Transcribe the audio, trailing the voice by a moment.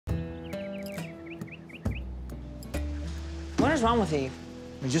What is wrong with you?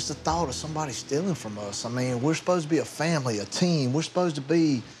 I mean, just the thought of somebody stealing from us. I mean, we're supposed to be a family, a team. We're supposed to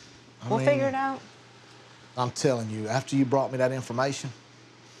be... We'll figure it out. I'm telling you, after you brought me that information,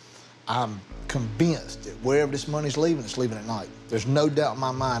 I'm convinced that wherever this money's leaving, it's leaving at night. There's no doubt in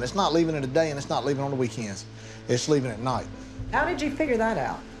my mind. It's not leaving in the day, and it's not leaving on the weekends. It's leaving at night. How did you figure that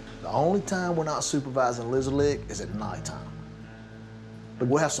out? The only time we're not supervising Lizard Lick is at nighttime. But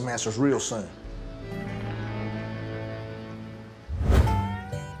we'll have some answers real soon.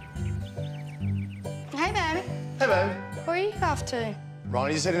 Hey, baby. Hey, baby. Where are you off to?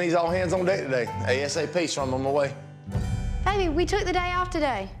 Ronnie just said he needs all hands on deck today. ASAP, so I'm on my way. Baby, we took the day off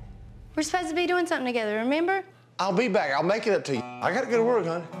today. We're supposed to be doing something together, remember? I'll be back. I'll make it up to you. I gotta go to work,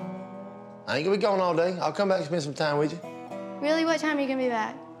 honey. I ain't gonna be gone all day. I'll come back and spend some time with you. Really, what time are you gonna be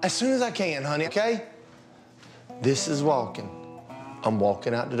back? As soon as I can, honey, okay? This is walking. I'm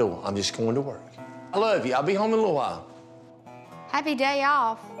walking out the door. I'm just going to work. I love you. I'll be home in a little while. Happy day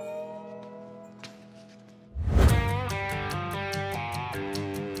off.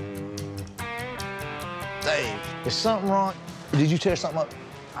 Dave. Is something wrong? Did you tear something up?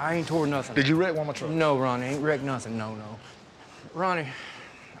 I ain't tore nothing. Did you wreck one of my trucks? No, Ronnie, ain't wrecked nothing, no. Ronnie,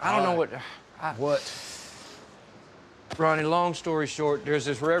 I don't know what... What? Ronnie, long story short, there's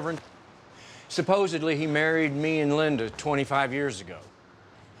this reverend. Supposedly, he married me and Linda 25 years ago.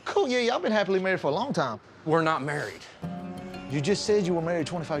 Cool, yeah, y'all been happily married for a long time. We're not married. You just said you were married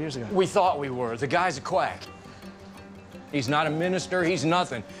 25 years ago. We thought we were. The guy's a quack. He's not a minister, he's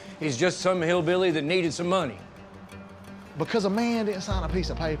nothing. He's just some hillbilly that needed some money. Because a man didn't sign a piece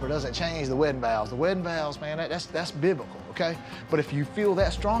of paper doesn't change the wedding vows. The wedding vows, man, that's biblical, okay? But if you feel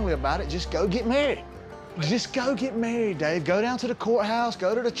that strongly about it, just go get married. Just go get married, Dave. Go down to the courthouse,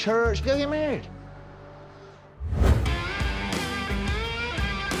 go to the church, go get married.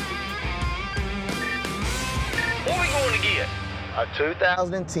 What are we going to get? A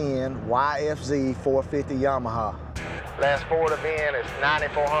 2010 YFZ 450 Yamaha. Last Ford event is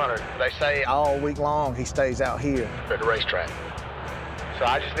 9,400. They say all week long he stays out here at the racetrack. So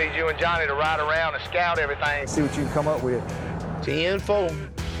I just need you and Johnny to ride around and scout everything, see what you can come up with. 10-4.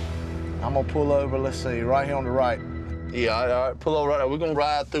 I'm gonna pull over, let's see, right here on the right. Yeah, all right, pull over right there. We're gonna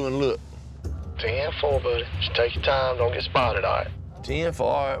ride through and look. 10-4, buddy. Just take your time, don't get spotted, all right? 10-4,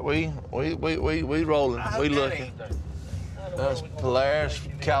 all right, we rolling, we looking. That's Polaris,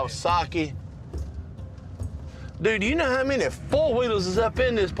 Kawasaki. Dude, do you know how many four-wheelers is up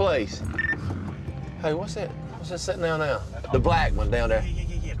in this place? Hey, what's that? What's that sitting down there? The black one down there.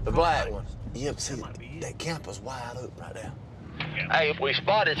 Yeah. The black one. Yeah, see, that camper's wide open right there. Hey, if we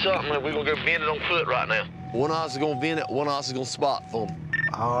spotted something, we're gonna go bend it on foot right now. One of us is gonna bend it, one of us is gonna spot for them.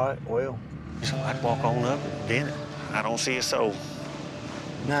 All right, well. So I'd walk on up and bend it. I don't see a soul.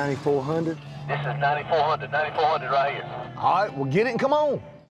 9,400? This is 9,400 right here. All right, well, get it and come on.